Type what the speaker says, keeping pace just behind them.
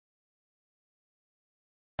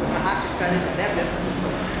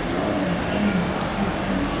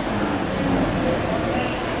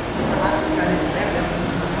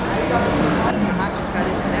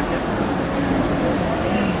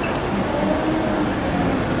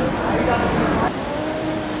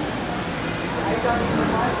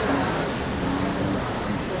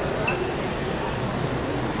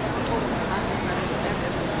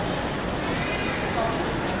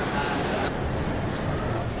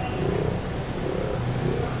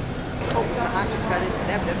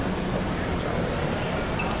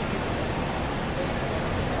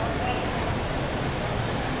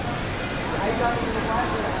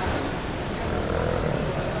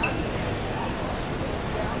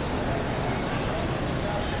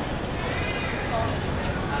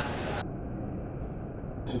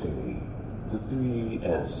Today, the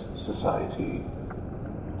 3S Society,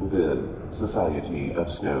 the Society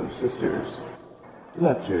of Snow Sisters,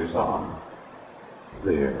 lectures on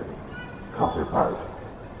their counterpart,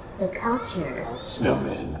 the culture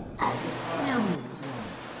snowmen. of snowmen.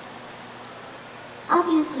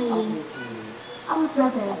 Obviously, our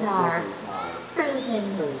brothers are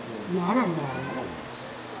frozen men,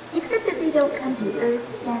 except that they don't come to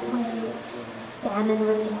Earth that way. Famine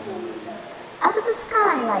relief. Out of the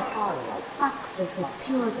sky like boxes of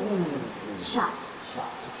pure rain shot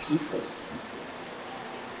to pieces.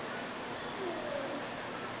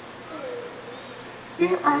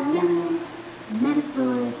 There are many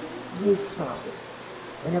metaphors useful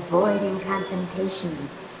when avoiding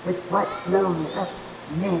confrontations with what blown-up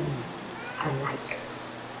men are like.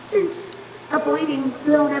 Since avoiding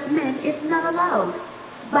blown-up men is not allowed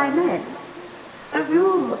by men, a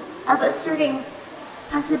rule of asserting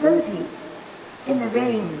possibility in the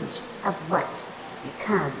range of what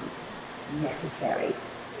becomes necessary.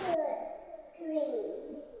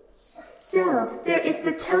 So, there is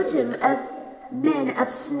the totem of men of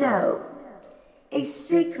snow, a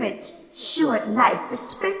sacred, short life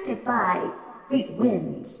respected by great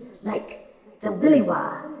winds like the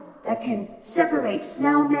Williwa that can separate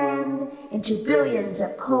snowmen into billions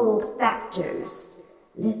of cold factors.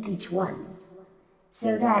 Lift each one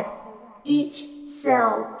so that each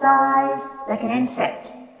cell dies like an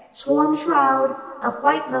insect, swarm shroud of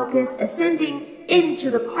white locusts ascending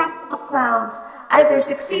into the crop of clouds, either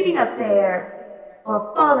succeeding up there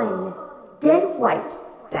or falling dead white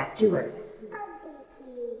back to earth.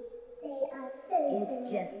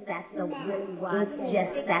 It's just that the Williwa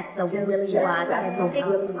can pick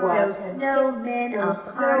those snowmen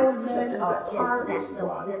apart. It's just that the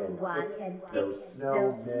Williwa can pick those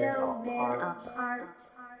snowmen apart.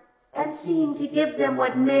 And seem to give them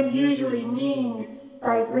what men usually mean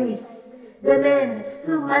by grace, the men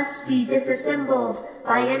who must be disassembled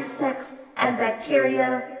by insects and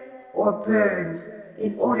bacteria or burned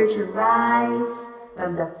in order to rise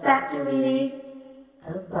from the factory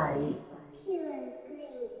of body.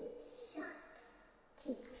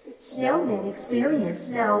 Snowmen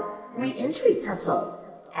experienced no re-entry tussle,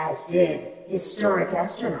 as did historic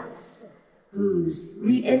astronauts, whose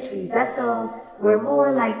re-entry vessels were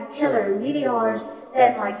more like killer meteors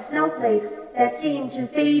than like snowflakes that seemed to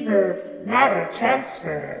favor matter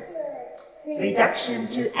transfer. Reduction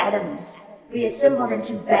to atoms, reassembled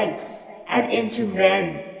into banks and into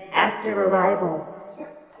men after arrival.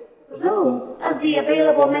 Though of the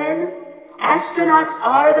available men, astronauts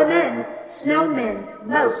are the men snowmen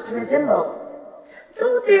most resemble.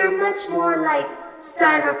 Though they're much more like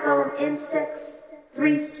styrofoam insects,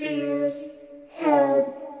 3 spheres,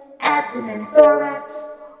 head, abdomen, thorax,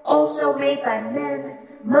 also made by men,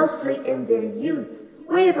 mostly in their youth,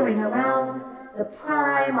 wavering around the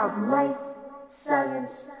prime of life,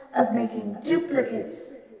 science of making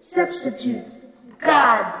duplicates, substitutes,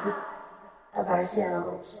 gods of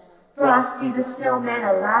ourselves. Frosty the Snowman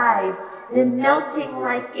alive, then melting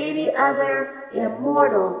like any other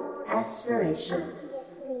immortal aspiration.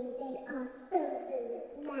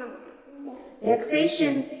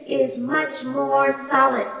 Vexation is much more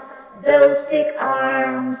solid. Those thick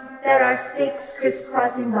arms that are sticks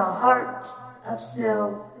crisscrossing the heart of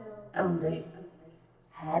snow only.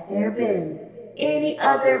 Had there been any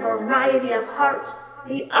other variety of heart,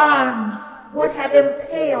 the arms would have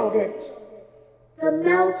impaled it. The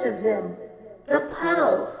melt of them, the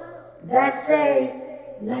puddles that say,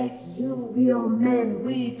 like you real men,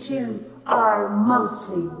 we too are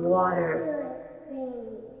mostly water.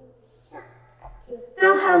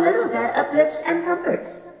 Though how little that uplifts and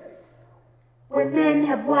comforts. When men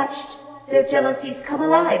have watched their jealousies come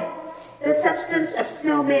alive, the substance of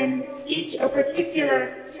snowmen, each a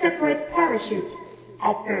particular separate parachute,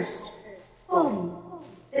 at first falling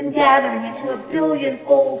then gathering into a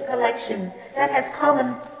billion-fold collection that has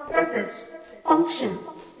common purpose, function.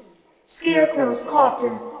 Scarecrows caught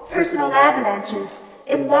in personal avalanches,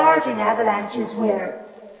 enlarging avalanches where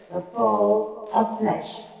the fall of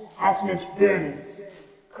flesh has meant burnings,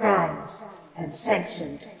 crimes, and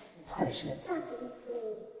sanctioned punishments.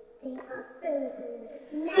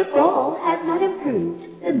 The fall has not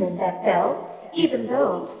improved the men that fell, even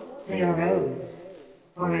though they arose.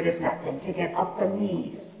 For it is nothing to get up from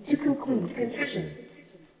these, to conclude contrition,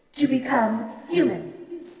 to become human,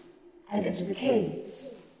 and enter the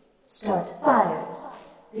caves, start fires,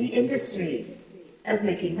 the industry of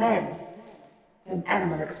making men, from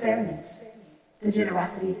animal experiments, the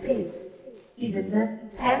generosity of pigs, even the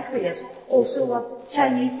pancreas, also of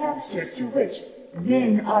Chinese hamsters, to which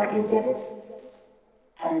men are indebted,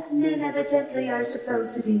 as men evidently are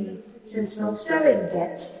supposed to be, since most are in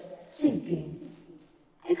debt, sinking.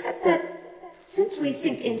 Except that, since we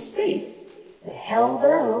sink in space, the hell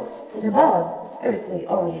below is above earthly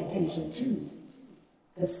orientation too.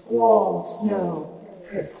 The squall of snow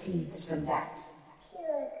proceeds from that.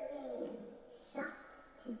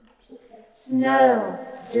 Snow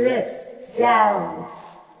drifts down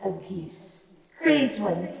of geese, crazed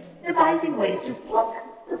ones, devising ways to pluck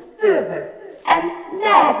the fervor and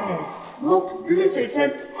madness, mulct blizzards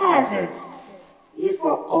and hazards. Yet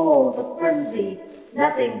for all the frenzy,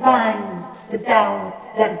 nothing binds the down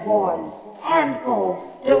that warns.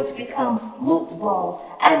 Handfuls don't become mulct balls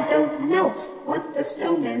and don't melt with the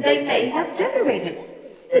snowmen they may have decorated.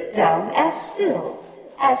 The down as spill,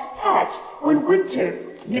 as patch when winter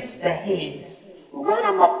misbehaves. Run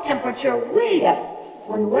 'em up temperature way up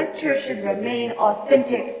when winter should remain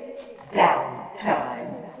authentic downtime.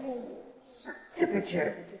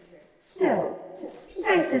 Temperature, snow,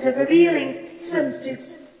 prices of revealing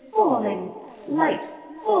swimsuits falling, light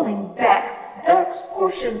falling back, dark's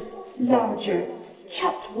portion larger,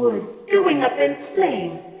 chopped wood going up in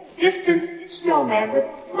flame, distant snowman with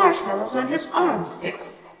marshmallows on his arm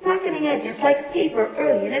sticks, blackening edges like paper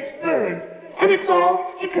early in its burn, and it's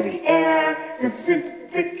all hickory air, the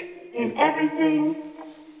scent thick in everything.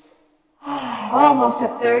 Almost a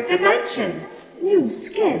third dimension, new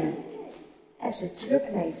skin, as if to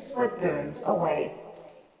replace what burns away.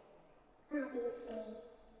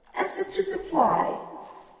 As if to supply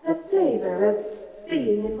the flavor of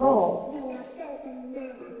being involved.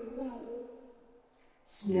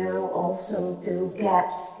 Snow also fills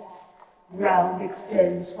gaps. Ground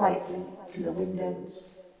extends whitely to the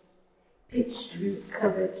windows. Pitched roof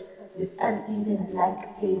covered with uneven blank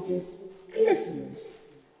pages glistens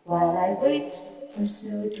while I wait for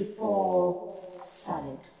snow to fall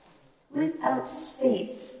solid, without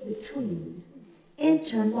space between,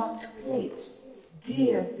 interlocked plates,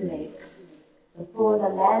 gear flakes, before the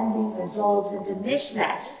landing resolves into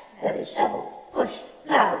mishmash that is shoveled, pushed,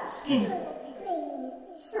 plowed, skinned.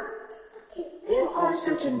 There are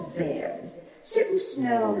certain bears, certain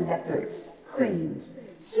snow leopards, cranes,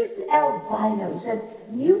 certain albinos, and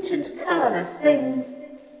mutant colorless things,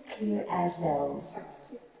 clear as bells,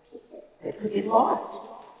 that could get lost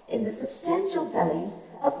in the substantial bellies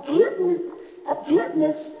of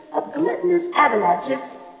gluttonous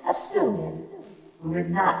avalanches of snowmen, were it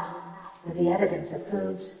not for the evidence of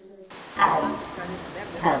hooves, eyes,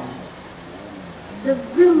 tongues. The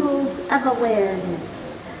rules of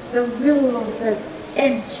awareness, the rules of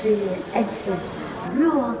entry and exit,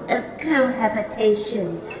 rules of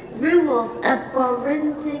cohabitation, rules of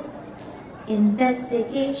forensic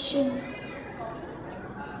investigation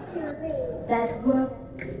that work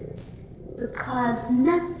because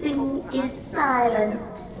nothing is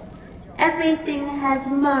silent. Everything has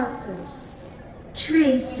markers,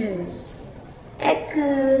 tracers,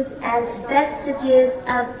 echoes as vestiges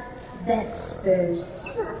of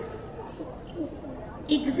vespers.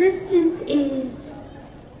 Existence is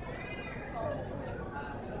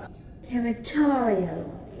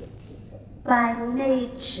territorial by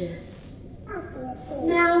nature.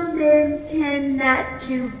 Snowmen tend not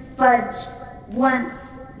to budge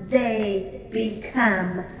once they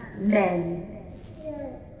become men.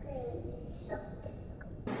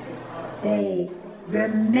 They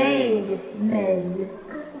remain men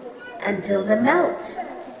until the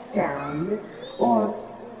meltdown, or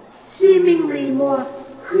seemingly more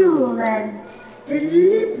cruel and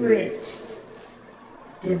deliberate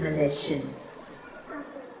demolition.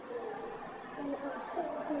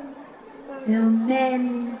 Though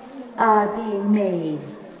men are being made,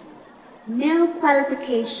 no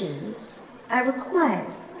qualifications are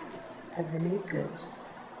required of the makers,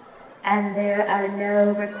 and there are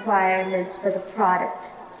no requirements for the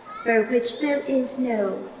product for which there is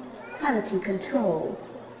no quality control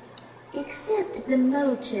except the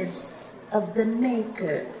motives of the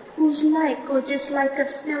maker, whose like or dislike of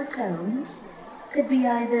snow cones could be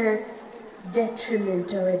either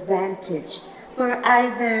detriment or advantage for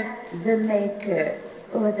either the maker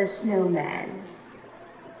or the snowman.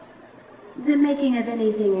 The making of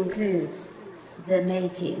anything includes the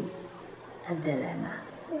making of dilemma.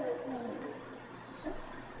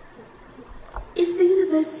 Is the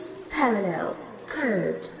universe parallel,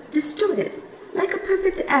 curved, distorted, like a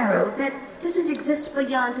perfect arrow that doesn't exist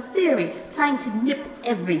beyond theory, trying to nip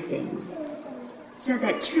everything, so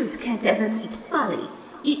that truth can't ever meet folly,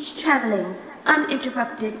 each traveling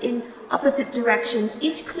uninterrupted in opposite directions,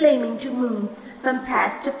 each claiming to move from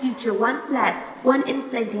past to future, one flat, one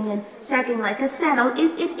inflating and sagging like a saddle?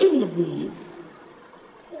 Is it any of these?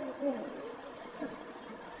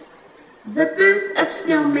 The birth of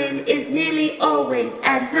snowmen is nearly always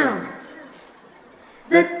at home.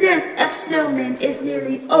 The death of snowmen is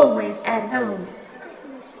nearly always at home.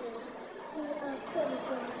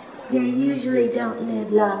 They usually don't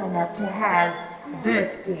live long enough to have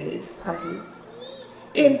birthday parties.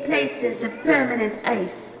 In places of permanent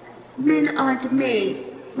ice, men aren't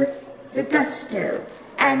made with the gusto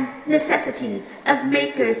and necessity of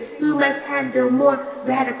makers who must handle more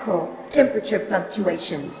radical temperature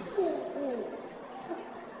fluctuations.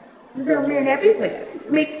 Though men everywhere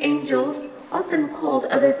make angels, often called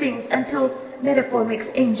other things until metaphor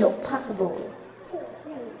makes angel possible.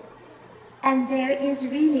 And there is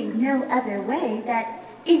really no other way that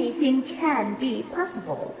anything can be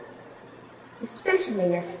possible,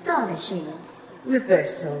 especially astonishing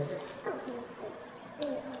reversals.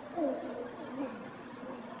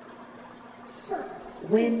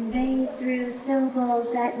 When they threw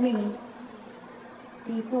snowballs at me,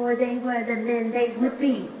 before they were the men they would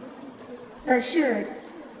be, assured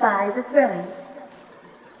by the throwing,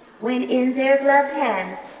 when in their gloved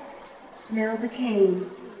hands snow became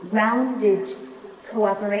rounded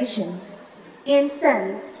cooperation, in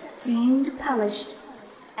sun seemed polished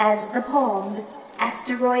as the palmed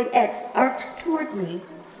asteroidettes arced toward me,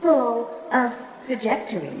 full of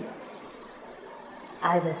trajectory.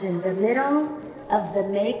 I was in the middle of the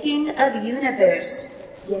making of universe,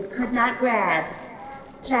 yet could not grab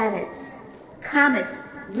planets, comets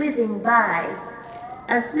whizzing by,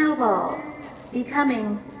 a snowball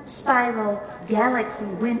becoming spiral galaxy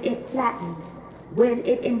when it flattened, when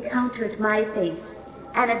it encountered my face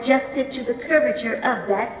and adjusted to the curvature of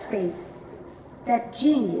that space. That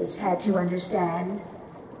genius had to understand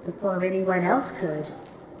before anyone else could.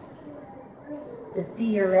 The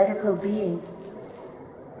theoretical being,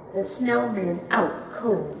 the snowman out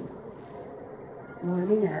cold,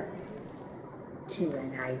 warming up to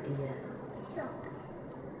an idea.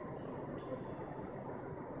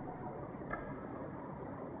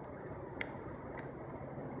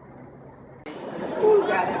 Ooh,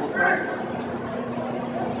 got it.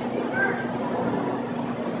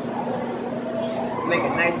 Make a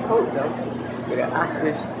nice coat though, with an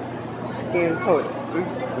ostrich skin coat.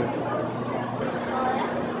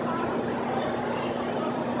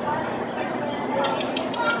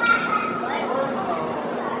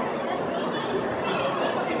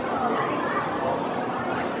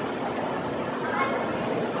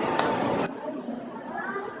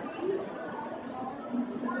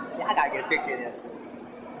 Yeah, I gotta get a picture of this.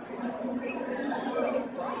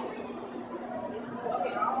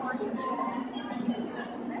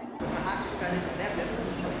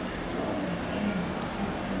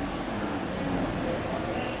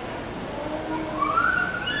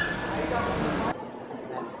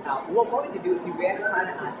 Now, what would you do if you wear the kind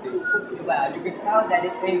of ostrich? Well, you can tell that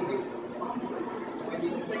it's angry. When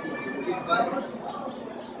you run,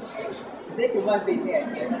 take the one big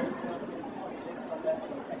head here.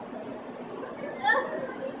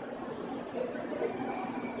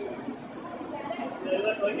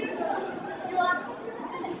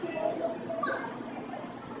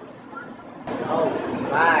 Oh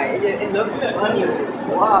my, it looks funny.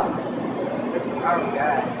 Wow. Oh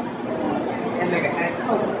god. And make a hand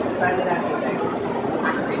coat.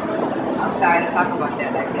 I'm sorry to talk about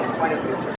that like that. Quite a bit.